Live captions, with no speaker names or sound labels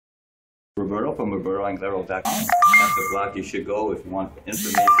From RobertoAnglero.com. That's the blog you should go if you want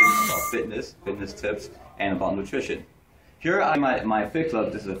information about fitness tips, and about nutrition. Here are my Fit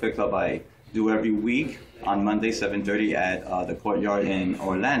Club. This is a Fit Club I do every week on Monday, 7:30 at the Courtyard in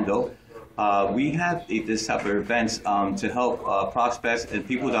Orlando. We have this type of events to help prospects and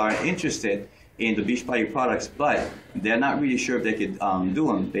people that are interested in the Beachbody products, but they're not really sure if they could do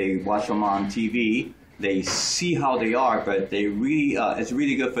them. They watch them on TV. They see how they are, but they really, it's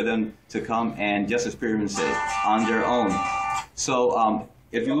really good for them to come and just experience it on their own. So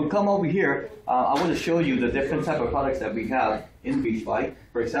if you come over here, I want to show you the different type of products that we have in Beachbody.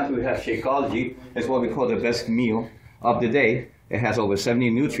 For example, we have Shakeology. It's what we call the best meal of the day. It has over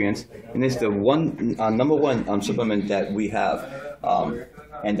 70 nutrients, and it's the number one supplement that we have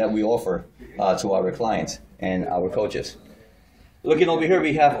and that we offer to our clients and our coaches. Looking over here,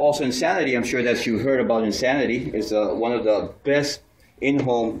 we have also Insanity. I'm sure that you heard about Insanity. It's one of the best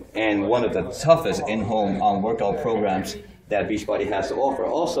in-home and one of the toughest in-home workout programs that Beachbody has to offer.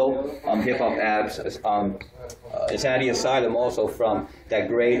 Also, Hip Hop Abs, Insanity Asylum, also from that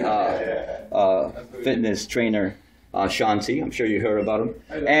great fitness trainer, Shanti. I'm sure you heard about him.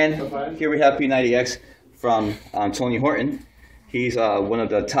 And here we have P90X from Tony Horton. He's one of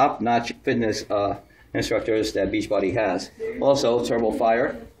the top-notch fitness instructors that Beachbody has. Also, Turbo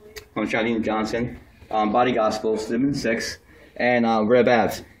Fire from Charlene Johnson, Body Gospel, Slim 6, and Reb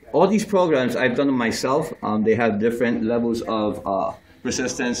Abs. All these programs, I've done them myself. They have different levels of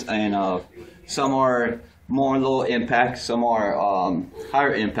resistance, and some are more low impact, some are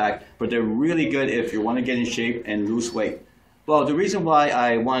higher impact, but they're really good if you want to get in shape and lose weight. Well, the reason why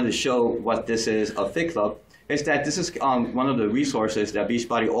I wanted to show what this is, a Fit Club, is that this is one of the resources that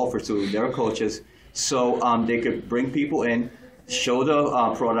Beachbody offers to their coaches, so they could bring people in, show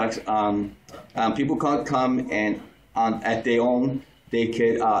the products. People can come and at their own, they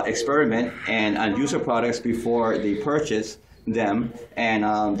could experiment and use the products before they purchase them, and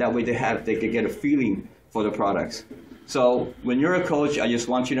that way they could get a feeling for the products. So when you're a coach, I just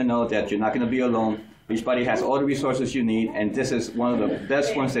want you to know that you're not going to be alone. Beachbody has all the resources you need, and this is one of the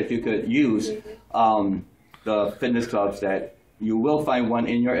best ones that you could use. The fitness clubs that you will find one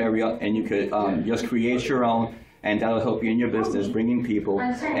in your area, and you could just create your own, and that'll help you in your business, bringing people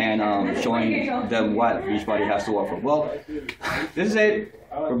and showing them what Beachbody has to offer. Well, this is it.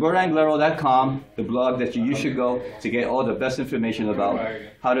 RobertoAnglero.com, the blog that you should go to get all the best information about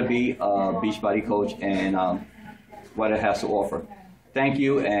how to be a Beachbody coach and what it has to offer. Thank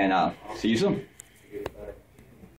you, and see you soon.